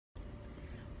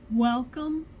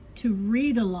Welcome to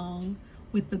Read Along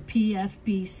with the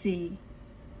PFBC.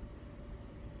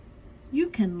 You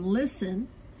can listen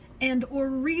and/or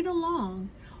read along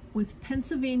with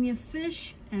Pennsylvania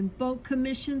Fish and Boat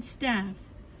Commission staff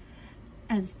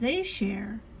as they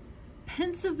share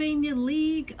Pennsylvania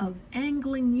League of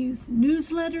Angling Youth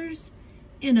newsletters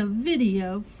in a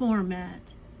video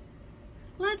format.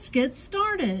 Let's get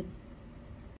started.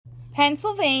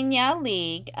 Pennsylvania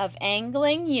League of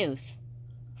Angling Youth,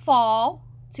 Fall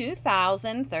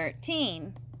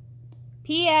 2013.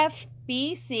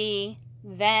 PFBC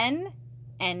Then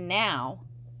and Now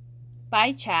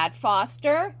by Chad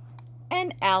Foster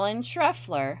and Ellen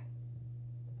Schreffler.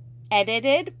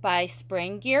 Edited by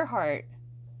Spring Gearhart.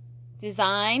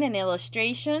 Design and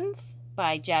illustrations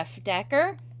by Jeff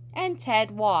Decker and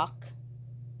Ted Walk.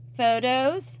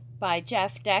 Photos by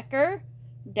Jeff Decker,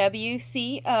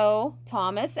 WCO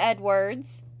Thomas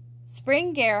Edwards,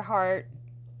 Spring Gearhart,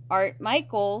 Art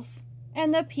Michaels,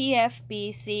 and the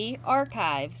PFBC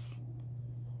Archives.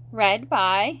 Read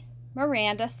by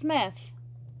Miranda Smith.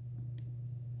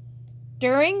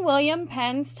 During William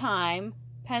Penn's time,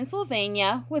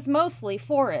 Pennsylvania was mostly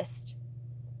forest.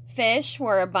 Fish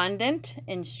were abundant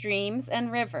in streams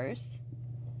and rivers.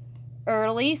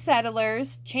 Early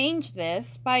settlers changed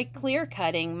this by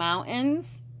clear-cutting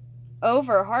mountains,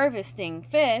 over-harvesting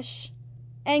fish,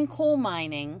 and coal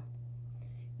mining.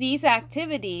 These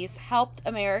activities helped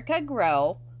America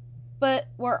grow, but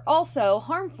were also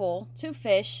harmful to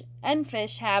fish and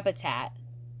fish habitat.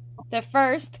 The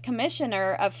first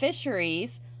Commissioner of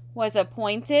Fisheries was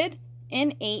appointed in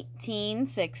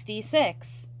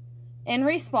 1866 in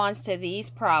response to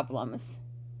these problems.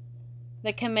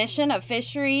 The Commission of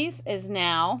Fisheries is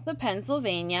now the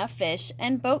Pennsylvania Fish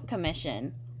and Boat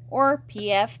Commission, or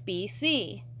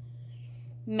PFBC.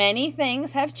 Many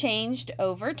things have changed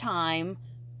over time,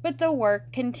 but the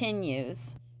work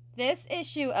continues. This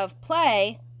issue of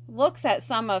Play looks at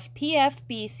some of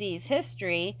PFBC's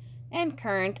history and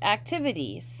current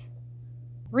activities.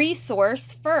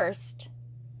 Resource first.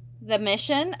 The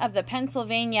mission of the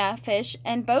Pennsylvania Fish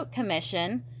and Boat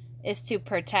Commission is to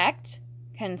protect,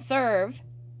 conserve,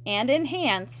 and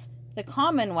enhance the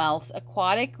Commonwealth's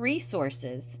aquatic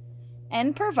resources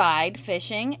and provide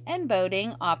fishing and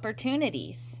boating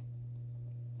opportunities.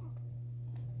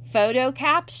 Photo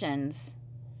captions.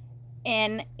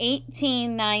 In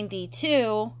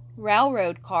 1892,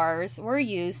 railroad cars were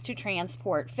used to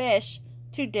transport fish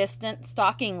to distant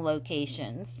stocking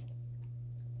locations.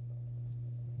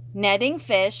 Netting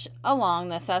fish along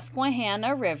the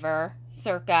Susquehanna River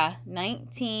circa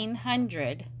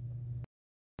 1900.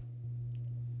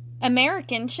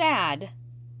 American shad,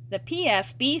 the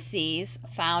PFBC's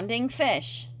founding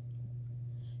fish.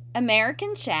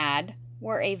 American shad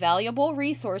were a valuable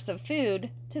resource of food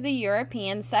to the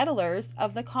European settlers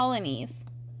of the colonies.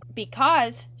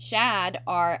 Because shad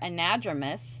are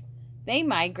anadromous, they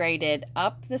migrated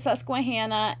up the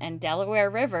Susquehanna and Delaware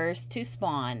rivers to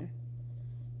spawn.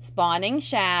 Spawning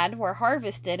shad were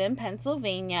harvested in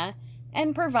Pennsylvania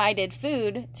and provided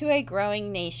food to a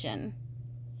growing nation.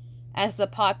 As the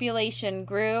population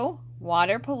grew,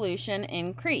 water pollution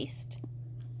increased.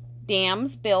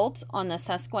 Dams built on the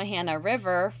Susquehanna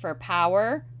River for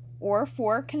power or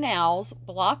for canals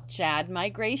blocked shad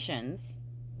migrations.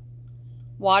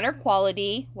 Water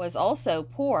quality was also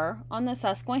poor on the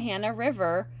Susquehanna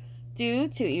River due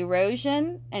to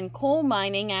erosion and coal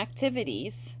mining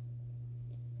activities.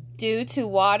 Due to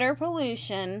water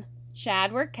pollution,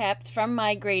 shad were kept from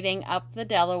migrating up the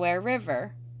Delaware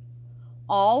River.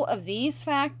 All of these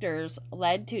factors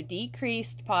led to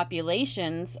decreased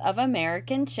populations of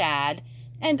American shad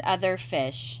and other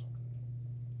fish.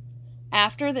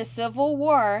 After the Civil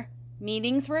War,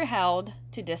 meetings were held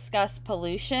to discuss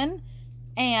pollution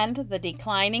and the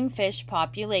declining fish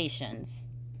populations.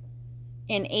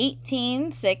 In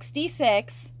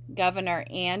 1866, Governor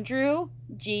Andrew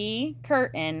G.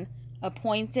 Curtin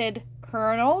appointed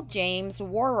Colonel James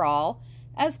Worrall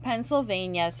as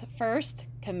Pennsylvania's first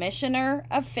Commissioner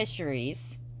of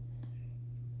Fisheries.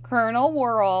 Colonel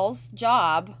Worrall's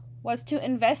job was to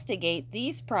investigate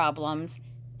these problems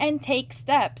and take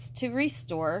steps to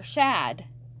restore shad.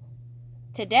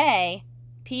 Today,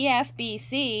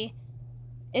 PFBC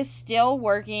is still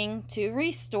working to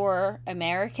restore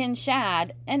American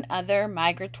shad and other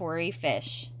migratory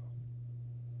fish.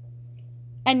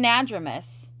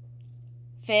 Anadromous,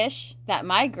 fish that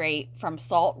migrate from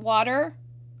salt water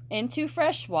into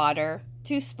fresh water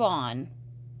to spawn.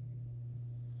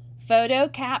 Photo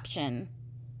caption.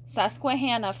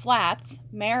 Susquehanna Flats,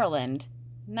 Maryland,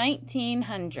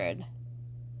 1900.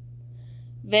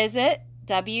 Visit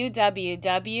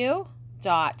www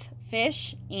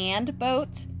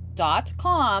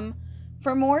www.fishandboat.com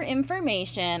for more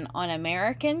information on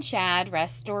American shad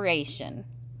restoration.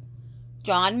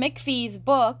 John McPhee's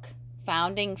book,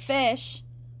 Founding Fish,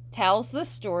 tells the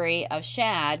story of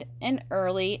shad in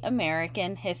early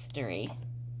American history.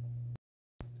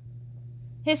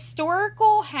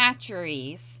 Historical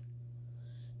hatcheries.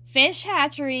 Fish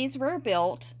hatcheries were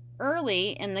built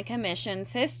early in the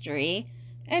Commission's history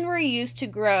and were used to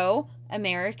grow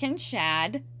American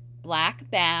shad, black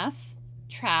bass,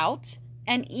 trout,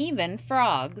 and even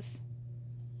frogs.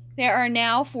 There are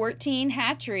now 14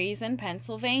 hatcheries in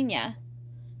Pennsylvania.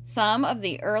 Some of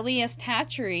the earliest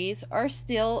hatcheries are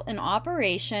still in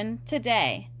operation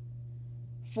today.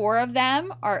 4 of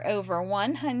them are over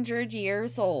 100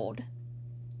 years old.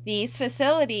 These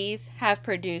facilities have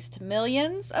produced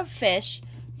millions of fish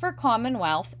for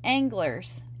Commonwealth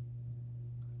anglers.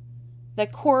 The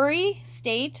Erie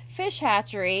State Fish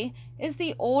Hatchery is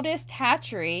the oldest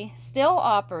hatchery still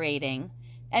operating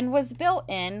and was built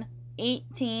in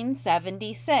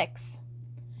 1876.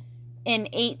 In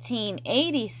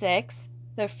 1886,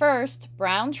 the first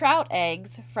brown trout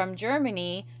eggs from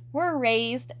Germany were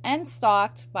raised and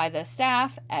stocked by the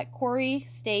staff at Erie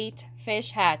State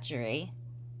Fish Hatchery.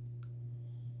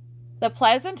 The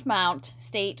Pleasant Mount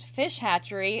State Fish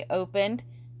Hatchery opened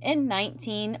in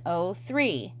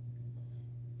 1903.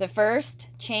 The first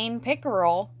chain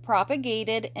pickerel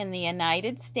propagated in the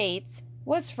United States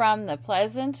was from the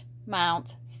Pleasant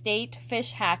Mount State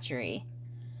Fish Hatchery.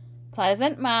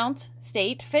 Pleasant Mount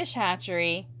State Fish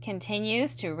Hatchery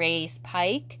continues to raise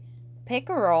pike,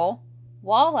 pickerel,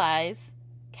 walleyes,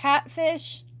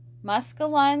 catfish,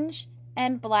 muskellunge,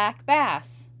 and black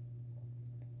bass.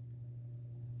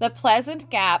 The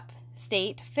Pleasant Gap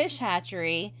State Fish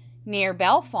Hatchery near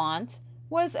Bellefonte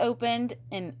was opened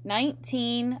in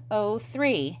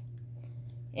 1903.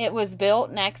 It was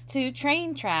built next to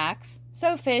train tracks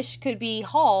so fish could be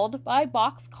hauled by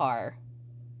boxcar.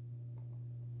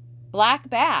 Black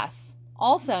bass,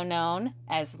 also known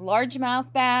as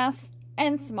largemouth bass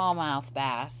and smallmouth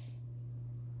bass.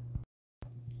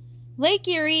 Lake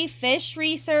Erie Fish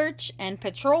Research and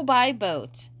Patrol by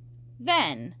Boat.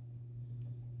 Then,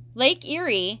 Lake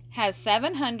Erie has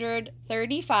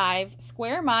 735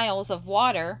 square miles of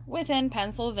water within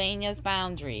Pennsylvania's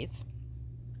boundaries.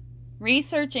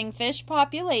 Researching fish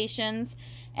populations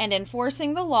and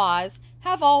enforcing the laws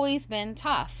have always been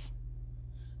tough.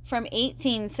 From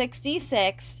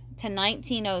 1866 to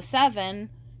 1907,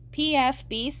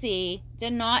 PFBC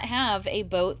did not have a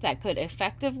boat that could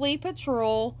effectively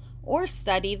patrol or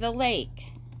study the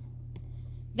lake.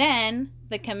 Then,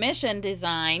 the Commission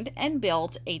designed and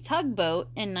built a tugboat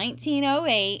in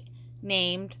 1908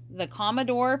 named the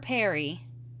Commodore Perry.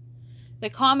 The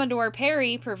Commodore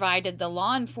Perry provided the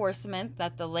law enforcement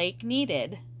that the lake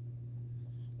needed.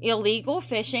 Illegal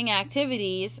fishing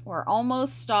activities were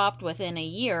almost stopped within a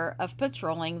year of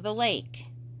patrolling the lake.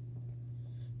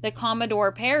 The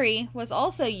Commodore Perry was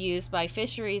also used by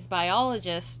fisheries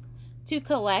biologists to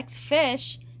collect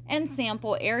fish and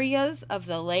sample areas of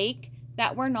the lake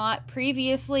that were not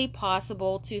previously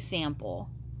possible to sample.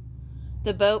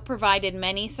 The boat provided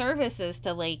many services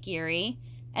to Lake Erie,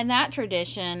 and that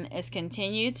tradition is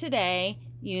continued today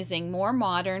using more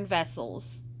modern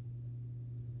vessels.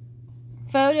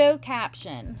 Photo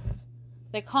caption: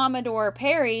 the Commodore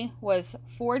Perry was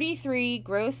 43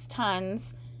 gross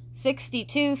tons,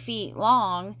 62 feet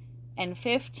long, and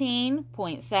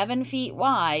 15.7 feet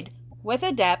wide, with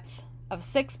a depth of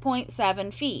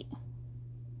 6.7 feet.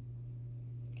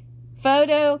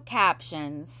 Photo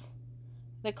captions: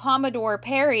 the Commodore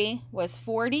Perry was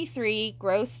 43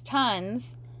 gross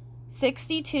tons,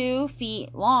 62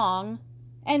 feet long,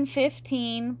 and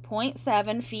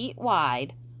 15.7 feet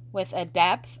wide, with a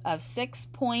depth of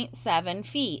 6.7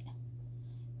 feet.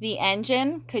 The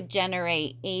engine could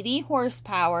generate 80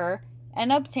 horsepower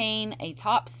and obtain a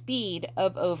top speed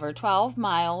of over 12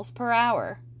 miles per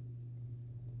hour.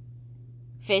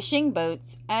 Fishing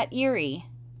boats at Erie.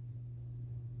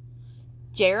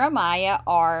 Jeremiah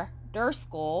R.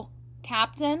 Durskell,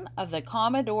 captain of the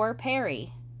Commodore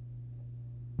Perry.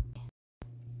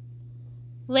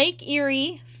 Lake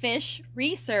Erie Fish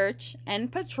Research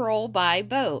and Patrol by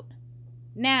Boat.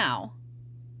 Now,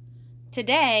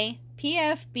 today,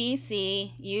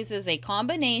 PFBC uses a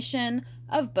combination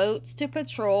of boats to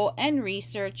patrol and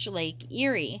research Lake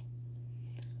Erie.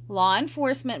 Law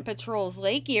enforcement patrols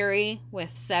Lake Erie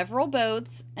with several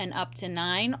boats and up to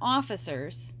 9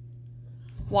 officers.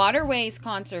 Waterways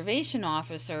Conservation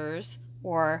Officers,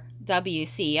 or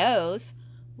WCOs,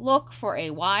 look for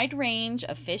a wide range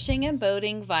of fishing and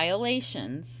boating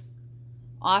violations.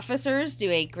 Officers do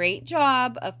a great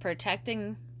job of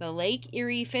protecting the Lake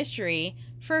Erie fishery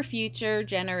for future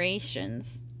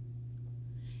generations.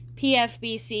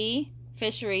 PFBC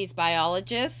fisheries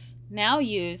biologists now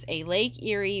use a Lake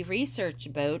Erie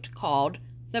research boat called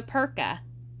the PERCA.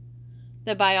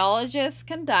 The biologists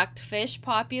conduct fish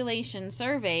population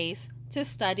surveys to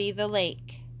study the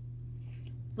lake.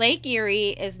 Lake Erie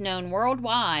is known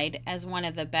worldwide as one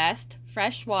of the best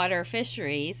freshwater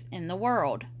fisheries in the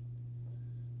world.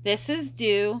 This is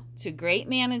due to great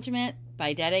management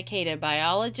by dedicated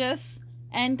biologists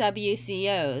and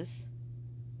WCOs.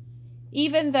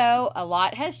 Even though a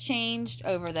lot has changed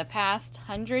over the past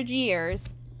 100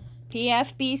 years,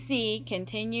 PFBC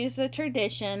continues the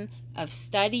tradition of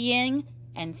studying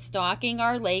and stocking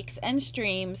our lakes and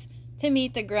streams to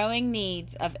meet the growing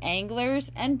needs of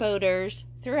anglers and boaters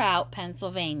throughout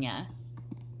Pennsylvania.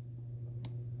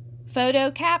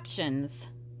 Photo captions.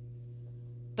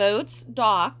 Boats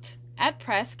docked at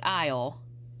Presque Isle,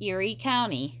 Erie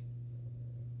County.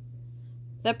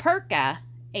 The PERCA,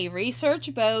 a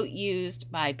research boat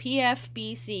used by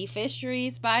PFBC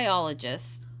fisheries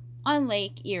biologists on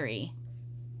Lake Erie.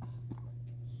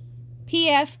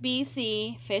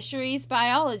 PFBC fisheries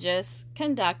biologists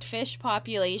conduct fish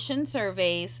population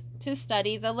surveys to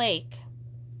study the lake.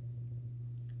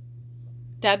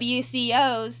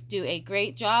 WCOs do a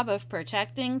great job of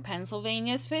protecting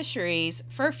Pennsylvania's fisheries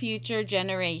for future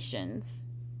generations.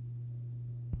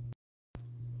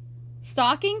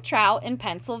 Stocking trout in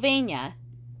Pennsylvania.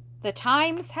 The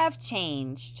times have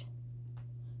changed.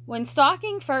 When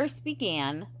stocking first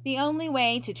began, the only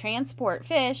way to transport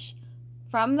fish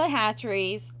from the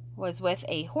hatcheries was with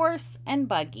a horse and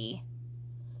buggy.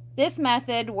 This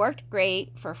method worked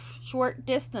great for short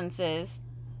distances,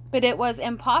 but it was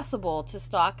impossible to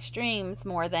stock streams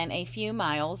more than a few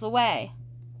miles away.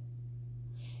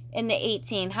 In the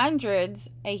 1800s,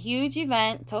 a huge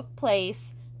event took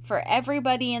place for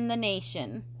everybody in the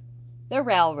nation, the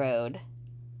railroad.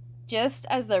 Just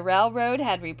as the railroad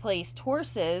had replaced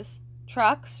horses,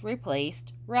 trucks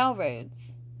replaced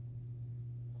railroads.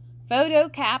 Photo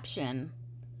caption.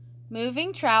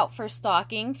 Moving trout for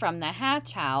stocking from the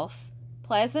hatch house,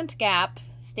 Pleasant Gap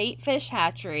State Fish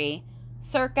Hatchery,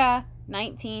 circa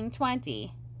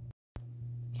 1920.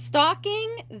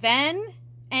 Stocking then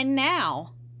and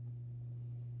now.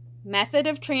 Method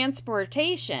of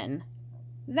transportation.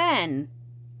 Then,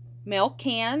 milk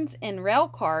cans in rail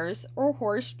cars or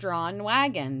horse-drawn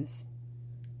wagons.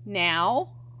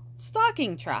 Now,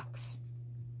 stocking trucks.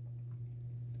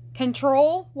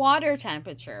 Control water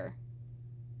temperature.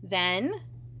 Then,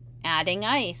 adding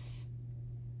ice.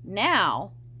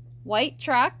 Now, white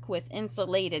truck with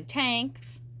insulated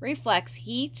tanks reflects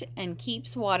heat and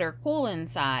keeps water cool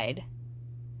inside.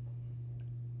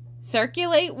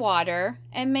 Circulate water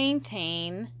and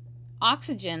maintain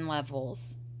oxygen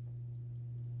levels.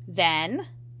 Then,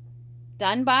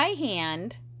 done by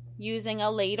hand, using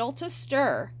a ladle to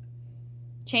stir.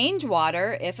 Change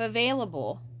water if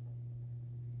available.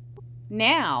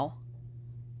 Now,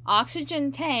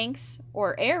 oxygen tanks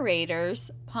or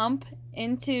aerators pump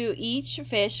into each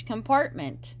fish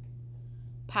compartment.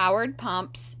 Powered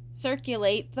pumps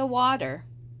circulate the water.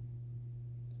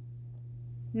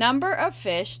 Number of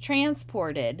fish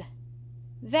transported.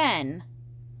 Then,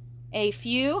 a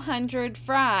few hundred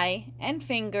fry and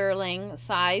fingerling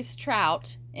sized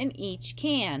trout in each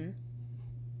can.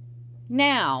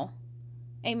 Now,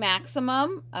 a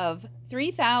maximum of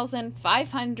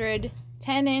 3,500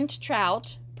 10-inch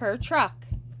trout per truck.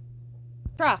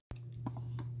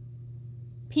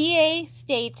 PA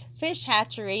State Fish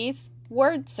Hatcheries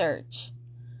word search.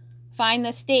 Find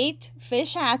the state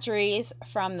fish hatcheries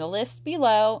from the list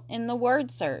below in the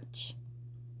word search.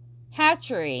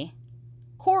 Hatchery.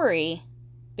 Corey,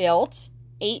 built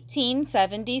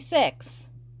 1876.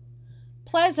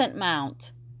 Pleasant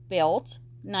Mount, built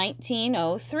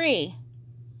 1903.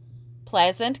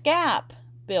 Pleasant Gap,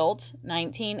 built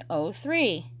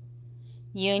 1903.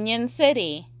 Union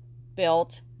City,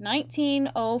 built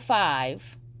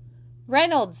 1905.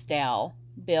 Reynoldsdale,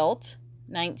 built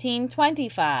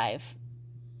 1925.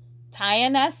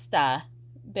 Tionesta,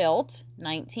 built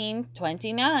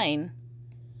 1929.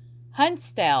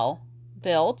 Huntsdale,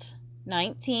 built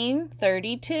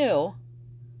 1932.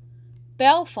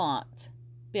 Bellefonte,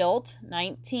 built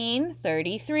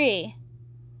 1933.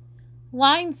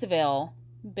 Linesville,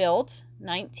 built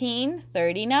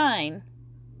 1939.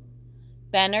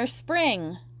 Benner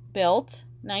Spring, built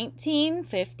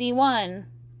 1951.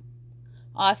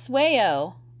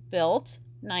 Oswego, built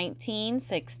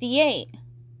 1968.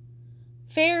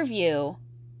 Fairview,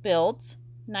 built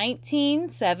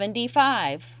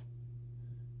 1975.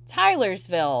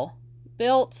 Tylersville,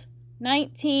 built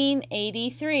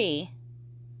 1983.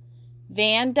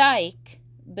 Van Dyke,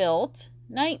 built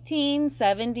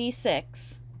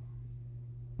 1976.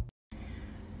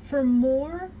 For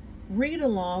more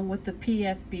read-along with the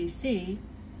PFBC,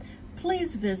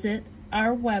 please visit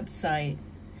our website,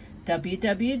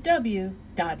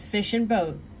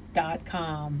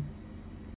 www.fishandboat.com.